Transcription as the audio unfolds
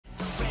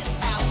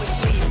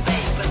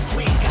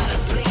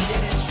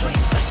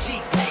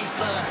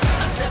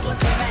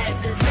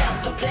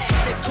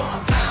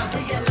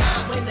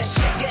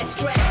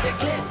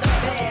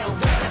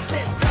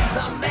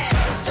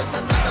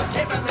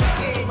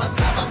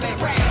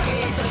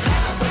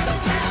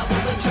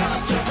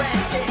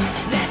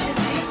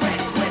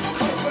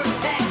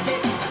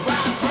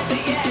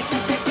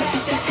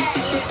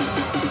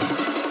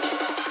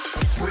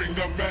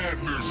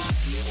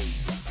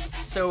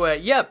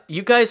yeah,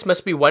 you guys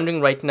must be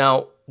wondering right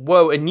now,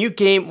 whoa, a new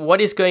game,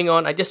 what is going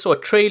on? I just saw a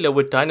trailer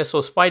with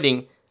dinosaurs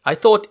fighting. I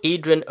thought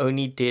Adrian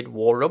only did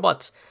War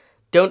Robots.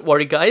 Don't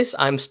worry guys,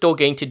 I'm still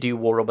going to do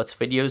War Robots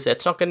videos,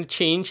 that's not going to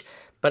change.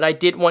 But I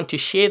did want to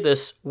share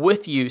this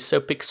with you.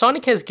 So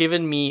Pixonic has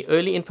given me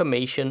early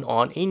information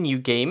on a new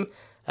game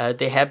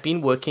they have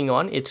been working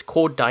on. It's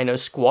called Dino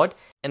Squad.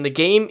 And the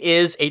game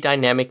is a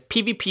dynamic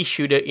PvP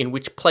shooter in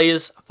which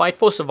players fight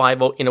for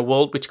survival in a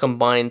world which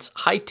combines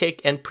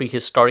high-tech and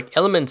prehistoric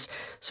elements.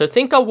 So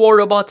think of War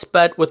Robots,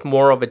 but with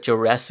more of a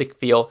Jurassic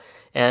feel.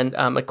 And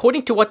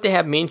according to what they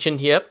have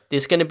mentioned here,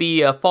 there's going to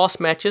be fast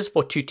matches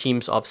for 2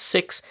 teams of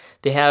 6.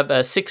 They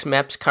have 6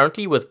 maps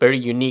currently with very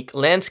unique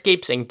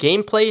landscapes and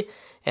gameplay.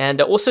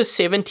 And also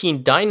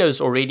 17 dinos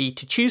already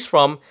to choose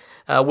from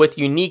with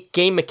unique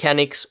game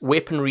mechanics,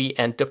 weaponry,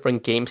 and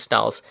different game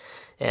styles.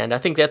 And I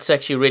think that's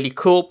actually really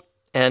cool.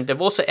 And they've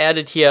also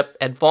added here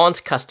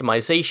advanced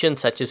customization,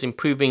 such as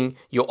improving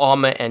your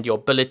armor and your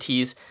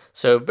abilities.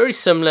 So very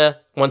similar,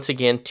 once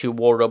again, to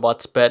War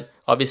Robots, but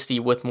obviously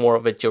with more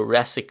of a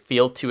Jurassic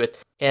feel to it.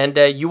 And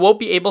you will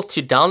be able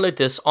to download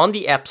this on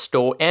the App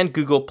Store and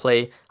Google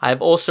Play. I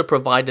have also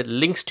provided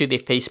links to their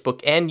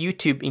Facebook and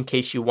YouTube in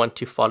case you want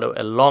to follow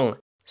along.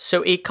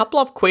 So a couple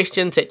of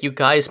questions that you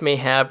guys may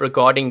have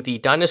regarding the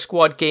Dino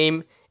Squad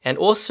game and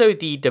also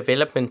the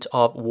development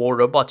of War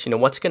Robots,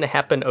 what's going to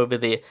happen over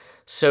there.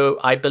 So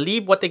I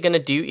believe what they're going to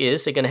do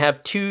is they're going to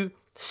have 2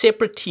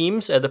 separate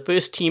teams. The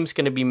first team is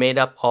going to be made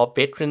up of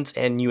veterans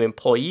and new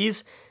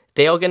employees.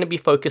 They are going to be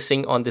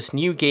focusing on this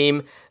new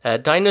game,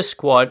 Dino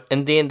Squad,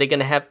 and then they're going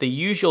to have the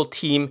usual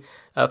team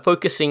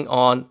focusing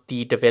on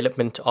the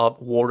development of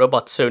War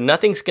Robots. So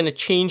nothing's going to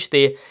change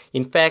there.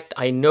 In fact,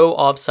 I know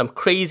of some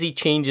crazy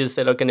changes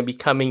that are going to be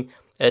coming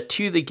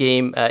to the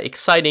game.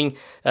 Exciting.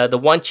 The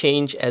one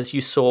change, as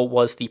you saw,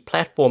 was the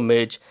platform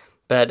merge.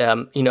 But,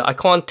 I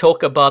can't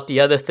talk about the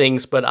other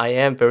things, but I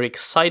am very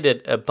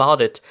excited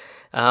about it.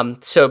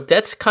 So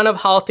that's kind of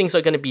how things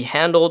are going to be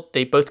handled.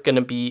 They're both going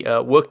to be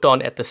worked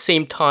on at the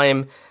same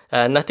time.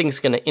 Nothing's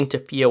going to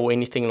interfere or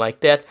anything like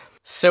that.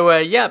 So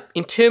yeah,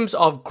 in terms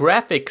of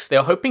graphics,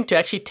 they're hoping to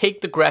actually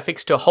take the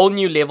graphics to a whole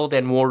new level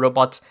than War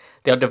Robots.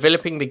 They're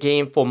developing the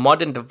game for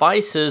modern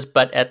devices,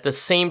 but at the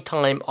same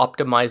time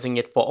optimizing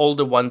it for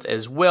older ones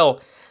as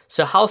well.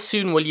 So how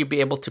soon will you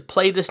be able to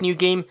play this new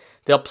game?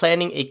 They're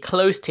planning a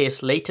closed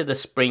test later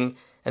this spring,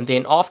 and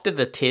then after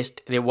the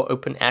test, they will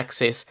open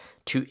access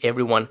to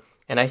everyone.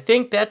 And I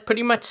think that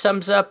pretty much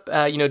sums up,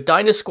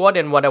 Dino Squad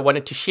and what I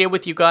wanted to share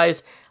with you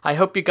guys. I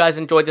hope you guys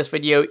enjoyed this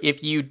video.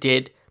 If you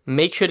did,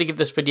 make sure to give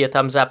this video a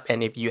thumbs up.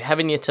 And if you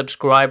haven't yet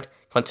subscribed,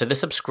 consider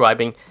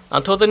subscribing.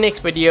 Until the next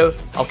video,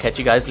 I'll catch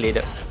you guys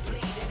later.